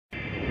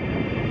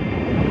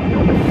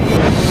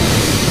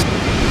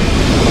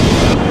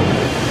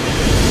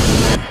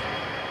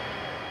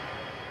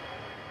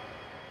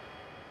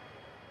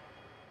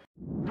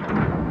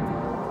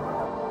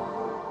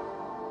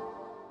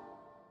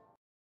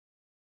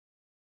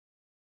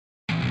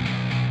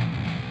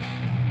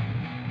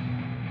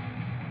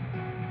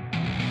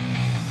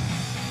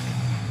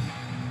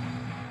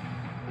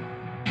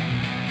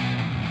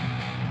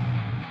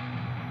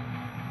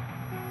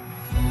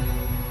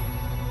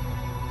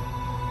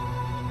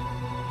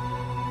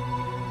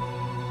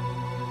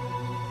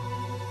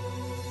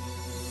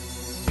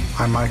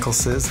I'm Michael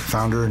Sis,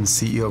 founder and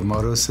CEO of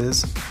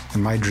MotoSiz,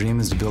 and my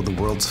dream is to build the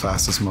world's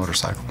fastest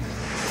motorcycle.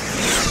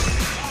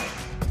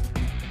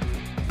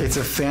 It's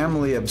a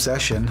family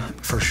obsession,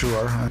 for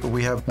sure.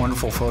 We have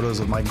wonderful photos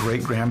of my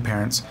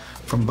great-grandparents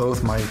from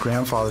both my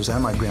grandfather's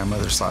and my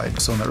grandmother's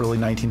side. So in the early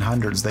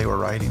 1900s, they were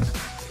riding.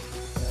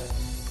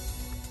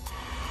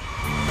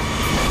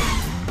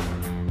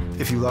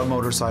 If you love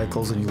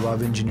motorcycles and you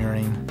love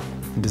engineering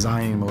and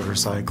designing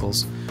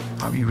motorcycles,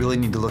 you really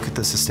need to look at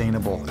the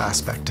sustainable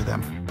aspect to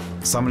them.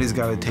 Somebody's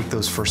got to take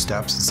those first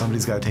steps, and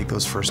somebody's got to take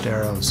those first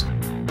arrows.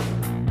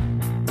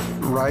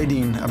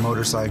 Riding a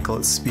motorcycle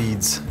at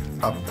speeds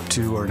up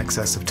to or in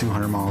excess of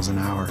 200 miles an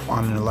hour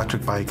on an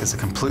electric bike is a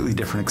completely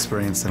different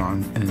experience than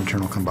on an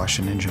internal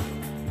combustion engine.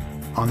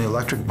 On the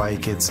electric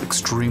bike, it's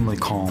extremely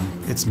calm.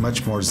 It's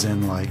much more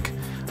zen-like,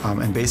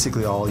 and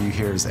basically all you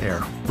hear is air,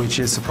 which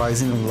is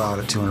surprisingly loud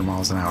at 200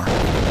 miles an hour.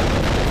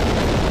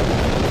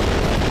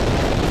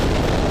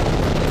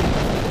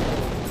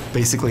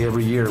 Basically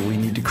every year we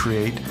need to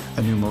create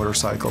a new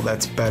motorcycle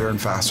that's better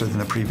and faster than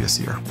the previous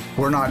year.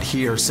 We're not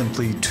here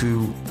simply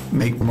to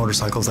make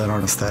motorcycles that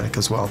aren't aesthetic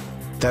as well.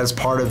 That is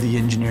part of the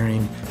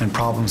engineering and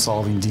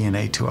problem-solving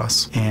DNA to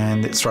us,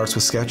 and it starts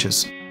with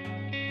sketches.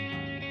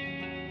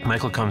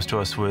 Michael comes to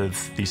us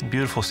with these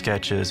beautiful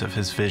sketches of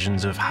his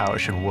visions of how it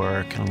should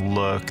work and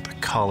look, the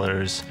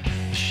colors,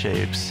 the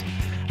shapes,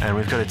 and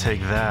we've got to take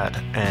that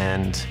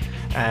and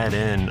add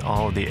in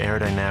all of the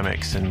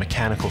aerodynamics and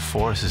mechanical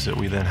forces that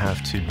we then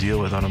have to deal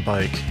with on a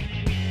bike.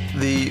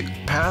 The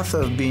path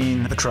of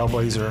being a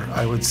trailblazer,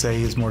 I would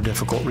say, is more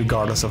difficult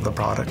regardless of the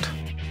product.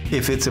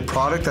 If it's a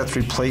product that's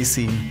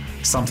replacing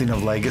something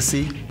of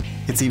legacy,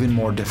 it's even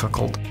more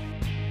difficult.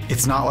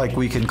 It's not like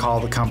we can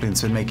call the company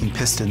that's been making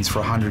pistons for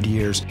 100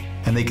 years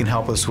and they can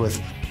help us with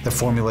the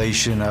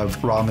formulation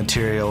of raw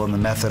material and the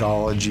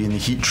methodology and the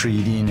heat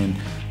treating and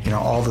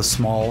all the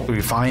small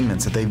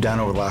refinements that they've done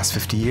over the last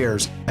 50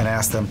 years and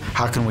ask them,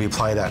 how can we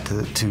apply that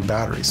to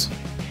batteries?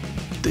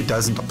 It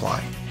doesn't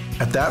apply.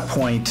 At that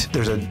point,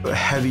 there's a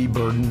heavy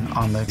burden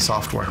on the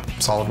software,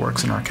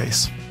 SolidWorks in our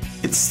case.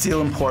 It's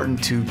still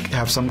important to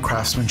have some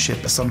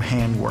craftsmanship, some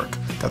handwork.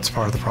 That's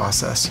part of the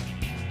process.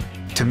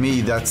 To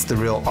me, that's the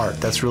real art.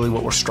 That's really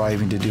what we're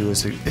striving to do,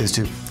 is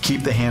to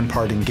keep the hand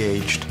part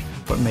engaged,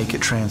 but make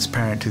it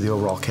transparent to the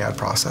overall CAD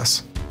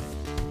process.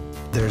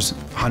 There's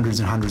hundreds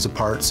and hundreds of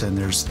parts, and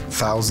there's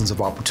thousands of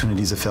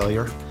opportunities of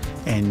failure,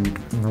 and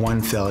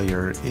one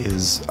failure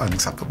is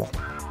unacceptable.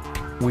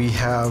 We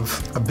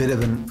have a bit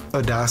of an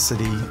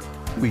audacity.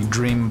 We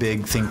dream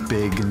big, think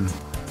big, and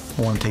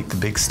want to take the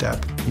big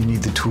step. You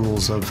need the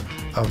tools of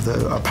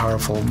the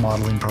powerful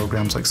modeling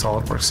programs like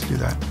SolidWorks to do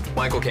that.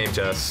 Michael came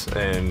to us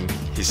and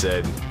he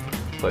said,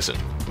 listen,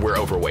 we're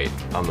overweight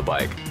on the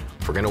bike.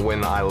 If we're going to win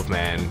the Isle of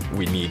Man,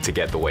 we need to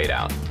get the weight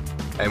out.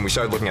 And we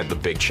started looking at the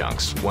big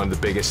chunks. One of the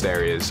biggest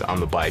areas on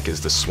the bike is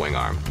the swing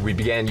arm. We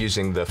began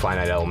using the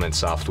finite element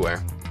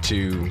software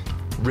to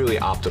really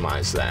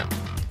optimize that.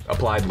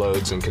 Applied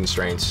loads and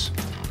constraints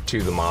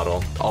to the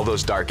model. All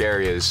those dark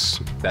areas,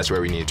 that's where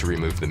we needed to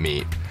remove the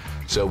meat.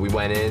 So we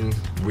went in,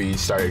 we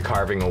started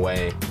carving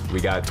away.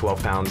 We got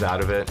 12 pounds out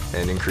of it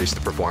and increased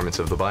the performance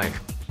of the bike.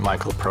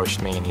 Michael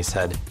approached me and he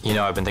said,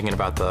 I've been thinking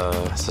about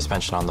the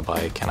suspension on the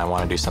bike and I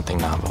want to do something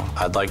novel.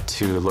 I'd like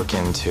to look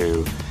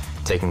into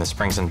taking the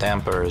springs and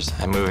dampers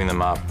and moving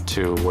them up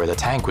to where the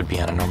tank would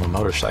be on a normal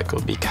motorcycle,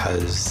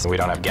 because we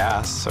don't have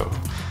gas, so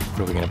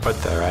what are we going to put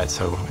there, right?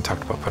 So we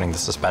talked about putting the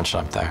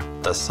suspension up there.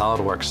 The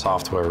SolidWorks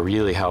software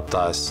really helped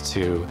us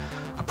to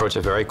approach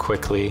it very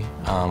quickly.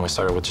 We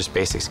started with just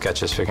basic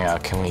sketches, figuring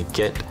out, can we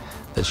get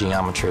the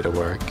geometry to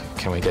work?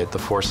 Can we get the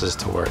forces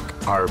to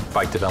work? Our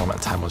bike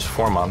development time was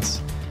 4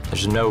 months.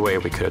 There's no way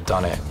we could have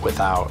done it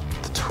without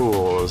the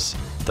tools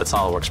that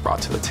SolidWorks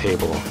brought to the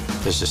table.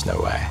 There's just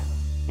no way.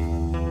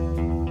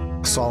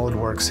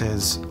 SolidWorks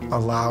has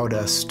allowed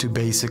us to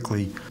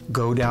basically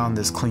go down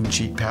this clean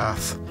sheet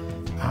path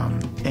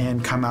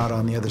and come out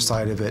on the other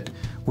side of it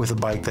with a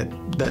bike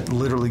that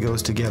literally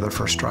goes together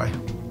first try,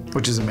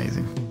 which is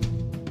amazing.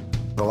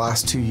 The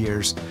last 2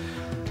 years,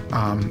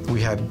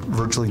 we had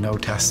virtually no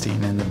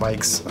testing, and the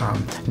bikes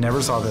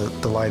never saw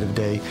the light of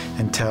day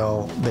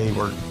until they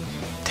were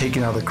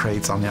taken out of the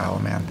crates on the Isle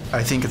of Man.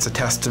 I think it's a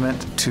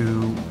testament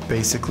to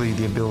basically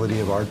the ability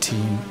of our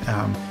team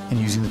in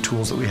using the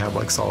tools that we have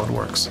like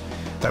SolidWorks,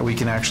 that we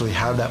can actually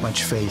have that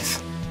much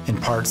faith in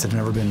parts that have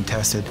never been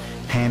tested,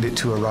 hand it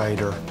to a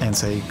rider and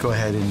say, go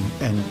ahead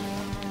and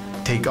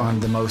take on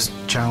the most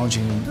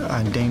challenging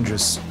and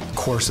dangerous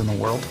course in the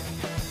world.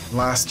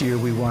 Last year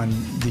we won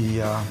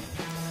the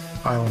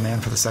Isle of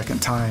Man for the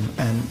second time,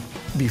 and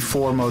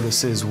before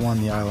MotoSiz won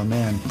the Isle of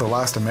Man, the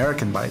last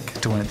American bike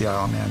to win at the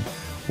Isle of Man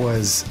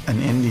was an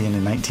Indian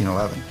in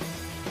 1911.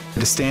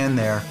 To stand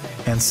there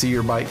and see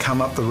your bike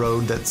come up the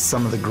road that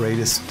some of the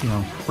greatest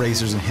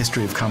racers in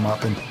history have come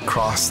up and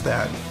cross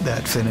that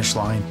finish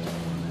line,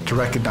 to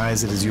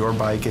recognize it as your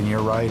bike and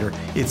your rider,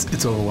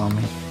 it's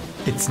overwhelming.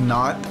 It's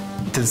not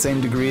to the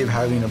same degree of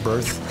having a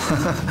birth,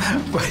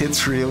 but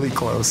it's really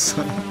close.